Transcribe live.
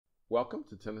Welcome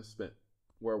to Tennis Spin,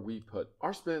 where we put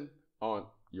our spin on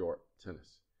your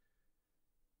tennis.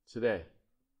 Today,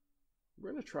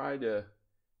 we're going to try to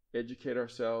educate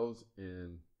ourselves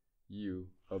and you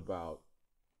about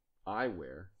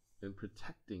eyewear and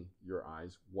protecting your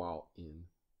eyes while in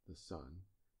the sun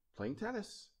playing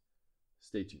tennis.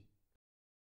 Stay tuned.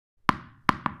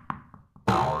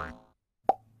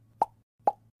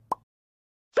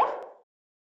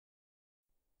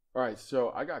 All right,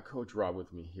 so I got Coach Rob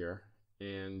with me here,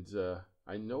 and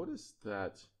I noticed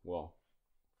that, well,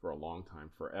 for a long time,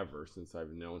 forever since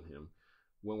I've known him,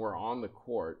 when we're on the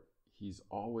court, he's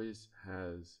always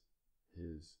has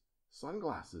his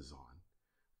sunglasses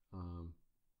on.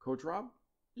 Coach Rob,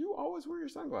 you always wear your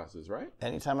sunglasses, right?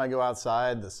 Anytime I go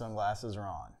outside, the sunglasses are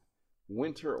on.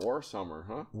 Winter or summer,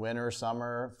 huh? Winter,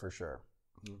 summer, for sure.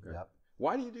 Okay. Yep.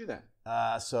 Why do you do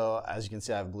that? So as you can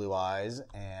see, I have blue eyes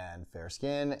and fair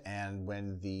skin. And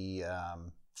when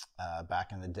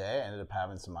back in the day, I ended up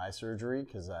having some eye surgery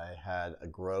because I had a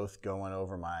growth going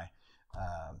over my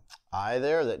eye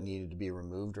there that needed to be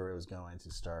removed, or it was going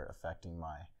to start affecting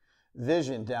my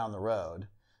vision down the road.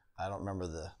 I don't remember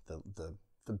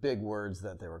the big words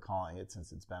that they were calling it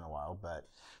since it's been a while, but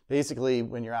basically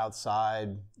when you're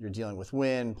outside, you're dealing with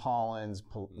wind, pollens,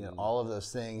 all of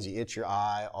those things. You itch your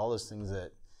eye, all those things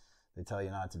that they tell you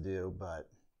not to do, but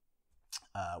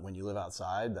when you live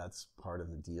outside, that's part of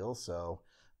the deal. So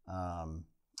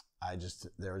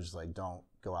they were just like, don't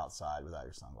go outside without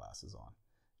your sunglasses on.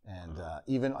 And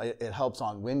even it helps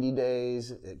on windy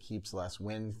days. It keeps less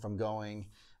wind from going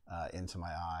into my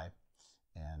eye.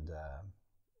 And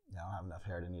I don't have enough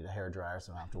hair to need a hair dryer,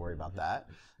 so I don't have to worry about that.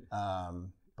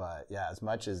 But yeah, as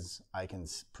much as I can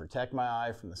protect my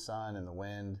eye from the sun and the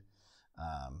wind,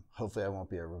 hopefully I won't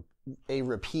be a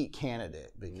repeat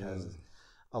candidate, because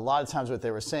a lot of times what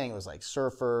they were saying was like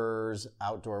surfers,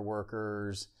 outdoor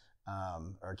workers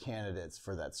are candidates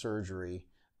for that surgery.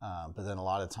 But then a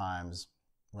lot of times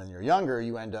when you're younger,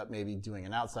 you end up maybe doing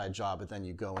an outside job, but then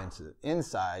you go into the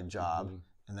inside job.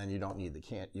 And then you don't need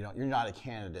you're not a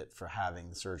candidate for having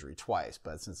the surgery twice.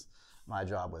 But since my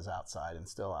job was outside and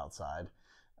still outside,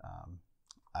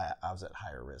 I was at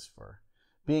higher risk for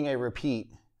being a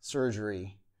repeat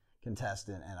surgery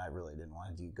contestant, and I really didn't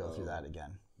want to go through that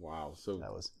again. Wow. So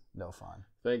that was no fun.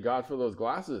 Thank God for those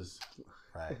glasses.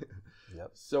 Right.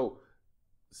 Yep. So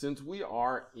since we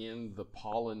are in the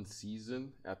pollen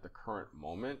season at the current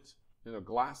moment,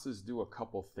 glasses do a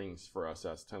couple things for us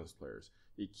as tennis players.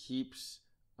 It keeps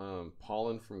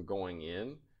pollen from going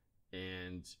in,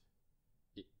 and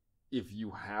if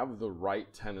you have the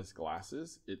right tennis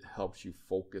glasses, it helps you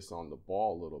focus on the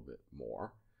ball a little bit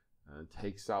more.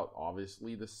 Takes out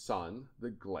obviously the sun,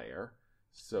 the glare,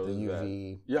 so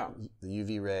the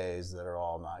UV rays that are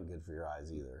all not good for your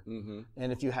eyes either.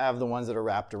 And if you have the ones that are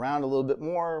wrapped around a little bit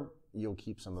more, you'll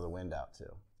keep some of the wind out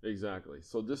too. Exactly.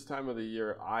 So this time of the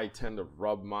year, I tend to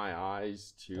rub my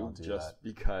eyes too,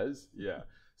 because.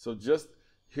 So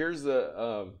here's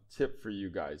a tip for you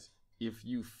guys. If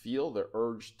you feel the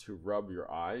urge to rub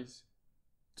your eyes,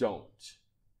 don't,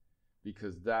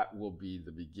 because that will be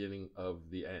the beginning of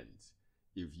the end.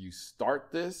 If you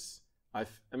start this, I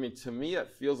mean, to me, it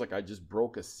feels like I just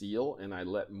broke a seal and I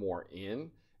let more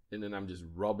in, and then I'm just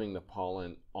rubbing the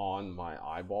pollen on my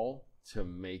eyeball to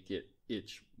make it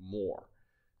itch more.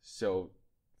 So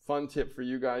fun tip for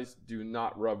you guys, do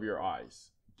not rub your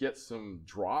eyes. Get some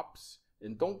drops.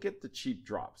 And don't get the cheap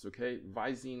drops, okay?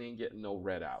 Visine ain't getting no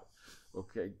red out,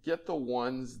 okay? Get the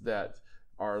ones that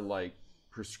are like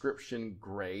prescription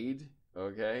grade,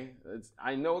 okay?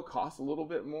 I know it costs a little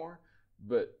bit more,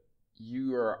 but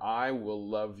your eye will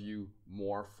love you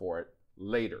more for it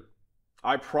later.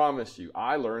 I promise you,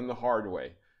 I learned the hard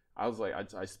way. I was like,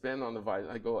 I spend on the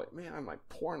Visine, I go like, man, I'm like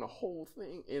pouring the whole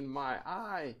thing in my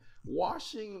eye,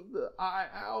 washing the eye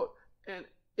out, and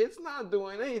it's not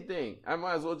doing anything. I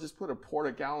might as well just put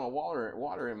a gallon of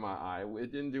water in my eye.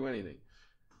 It didn't do anything.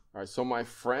 All right, so my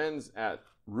friends at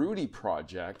Rudy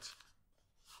Project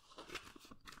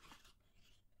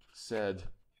said,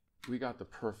 we got the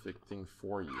perfect thing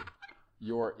for you.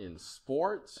 You're in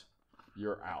sports,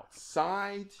 you're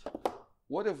outside.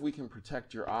 What if we can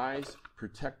protect your eyes,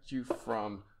 protect you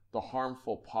from the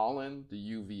harmful pollen,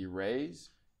 the UV rays,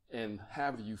 and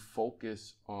have you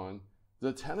focus on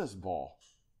the tennis ball?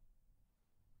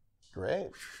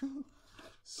 Great.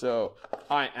 So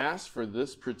I asked for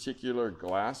this particular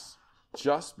glass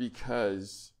just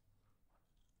because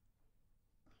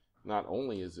not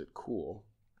only is it cool,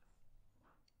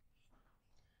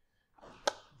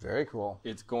 very cool,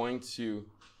 it's going to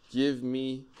give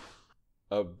me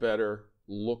a better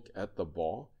look at the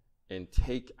ball and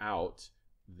take out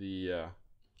the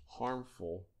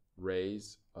harmful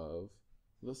rays of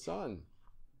the sun.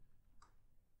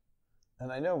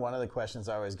 And I know one of the questions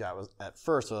I always got was at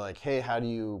first, like, hey, how do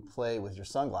you play with your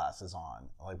sunglasses on?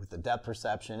 Like with the depth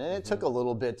perception. And it took a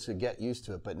little bit to get used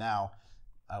to it, but now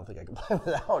I don't think I can play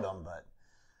without them. But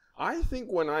I think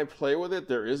when I play with it,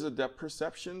 there is a depth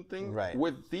perception thing. Right.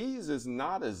 With these, is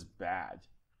not as bad.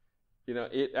 You know,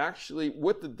 it actually,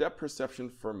 with the depth perception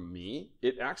for me,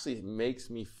 it actually makes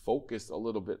me focus a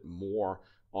little bit more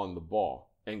on the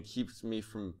ball and keeps me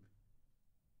from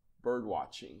bird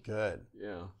watching. Good.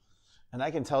 Yeah. And I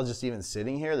can tell just even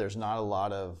sitting here, there's not a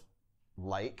lot of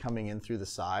light coming in through the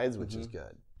sides, which is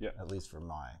good. Yeah. At least for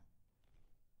my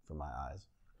eyes.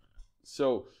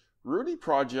 So Rudy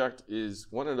Project is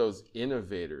one of those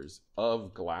innovators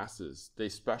of glasses. They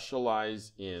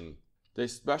specialize in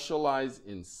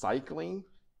cycling,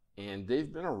 and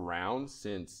they've been around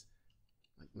since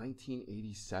like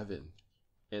 1987.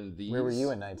 And these, where were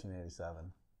you in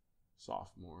 1987?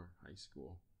 Sophomore, high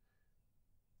school.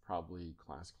 Probably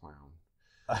class clown.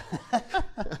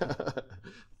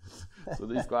 So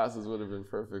these glasses would have been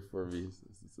perfect for me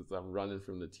since I'm running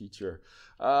from the teacher.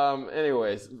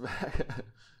 Anyways,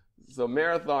 so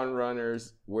marathon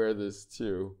runners wear this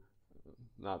too.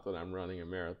 Not that I'm running a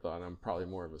marathon. I'm probably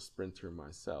more of a sprinter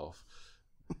myself.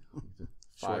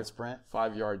 Short sprint?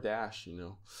 5-yard dash, you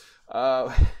know.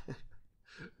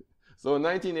 So in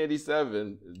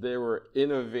 1987, they were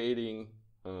innovating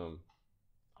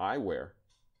eyewear.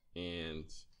 And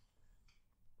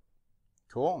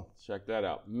cool. Check that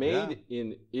out. Made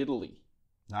in Italy.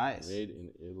 Nice. Made in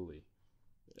Italy.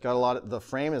 Got a lot of, the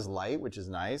frame is light, which is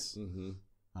nice. Mm-hmm.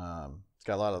 It's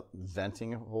got a lot of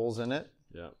venting holes in it.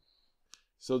 Yeah.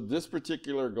 So this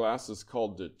particular glass is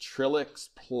called the Tralyx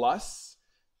Plus,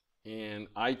 and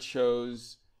I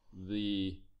chose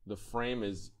the frame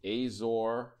is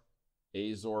Azure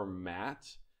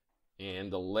matte, and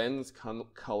the lens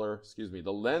color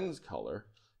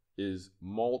is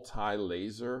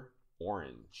multi-laser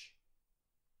orange.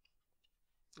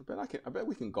 I bet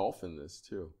we can golf in this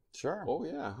too. Sure. Oh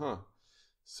yeah, huh?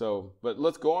 So, but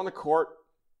let's go on the court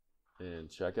and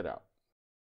check it out.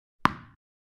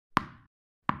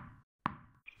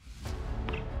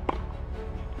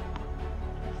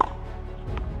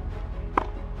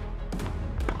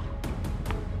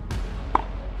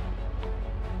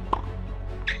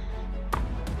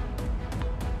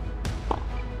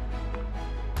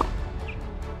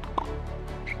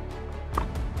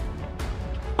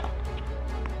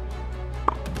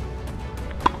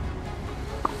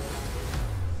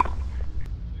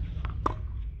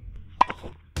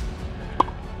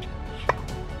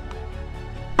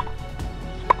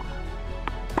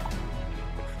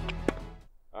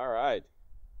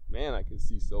 Man, I can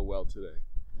see so well today.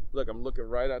 Look, I'm looking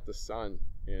right at the sun,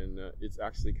 and it's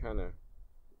actually kind of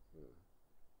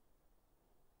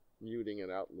muting it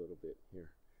out a little bit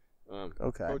here.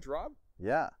 Okay. Coach Rob?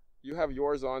 Yeah. You have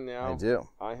yours on now. I do.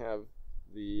 I have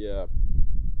the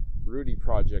Rudy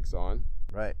Projects on.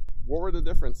 Right. What were the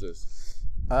differences?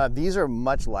 These are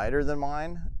much lighter than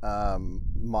mine.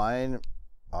 Mine,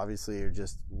 obviously, are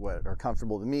just what are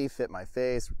comfortable to me, fit my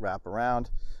face, wrap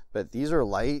around. But these are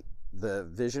light. The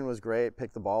vision was great.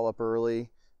 Picked the ball up early.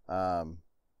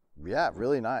 Yeah,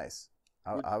 really nice.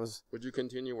 Would you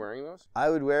continue wearing those? I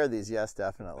would wear these. Yes,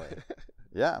 definitely.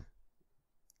 Yeah.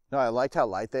 No, I liked how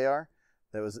light they are.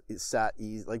 It sat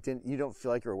easy. Like, you don't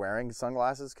feel like you're wearing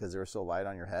sunglasses because they're so light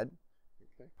on your head.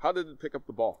 Okay. How did it pick up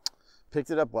the ball? Picked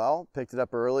it up well. Picked it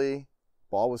up early.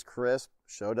 Ball was crisp.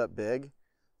 Showed up big.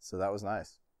 So that was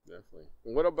nice. Definitely.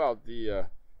 And what about the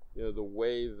the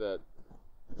way that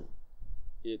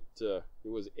it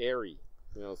was airy,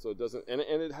 so it doesn't, and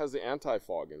it has the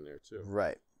anti-fog in there too.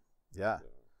 Right. Yeah.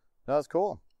 No, that's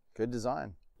cool. Good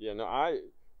design. Yeah. No,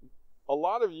 a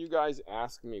lot of you guys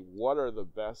ask me what are the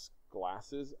best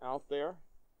glasses out there,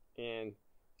 and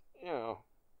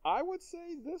I would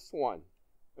say this one.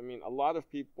 I mean,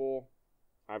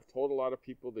 I've told a lot of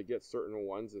people to get certain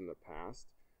ones in the past,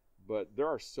 but there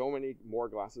are so many more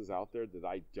glasses out there that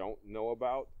I don't know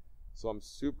about. So I'm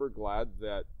super glad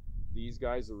that these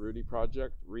guys, the Rudy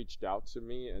Project, reached out to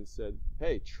me and said,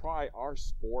 hey, try our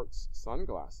sports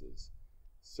sunglasses.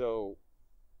 So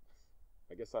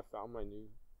I guess I found my new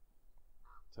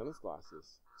tennis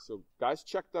glasses. So guys,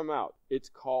 check them out. It's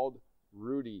called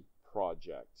Rudy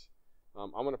Project.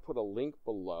 I'm going to put a link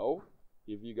below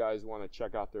if you guys want to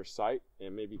check out their site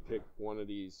and maybe pick one of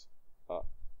these up.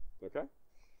 Okay?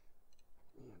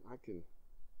 Man,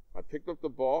 I picked up the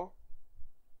ball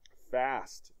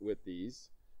fast with these.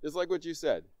 Just like what you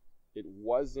said, it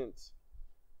wasn't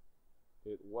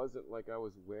like I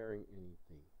was wearing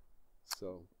anything.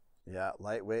 So Yeah,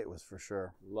 lightweight was for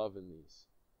sure. Loving these.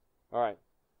 All right.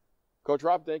 Coach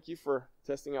Rob, thank you for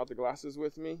testing out the glasses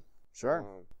with me. Sure.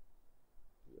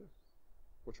 Yeah.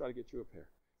 We'll try to get you a pair.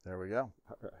 There we go.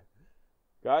 All right.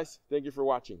 Guys, thank you for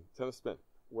watching Tennis Spin,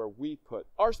 where we put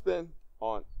our spin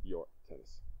on your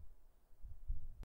tennis.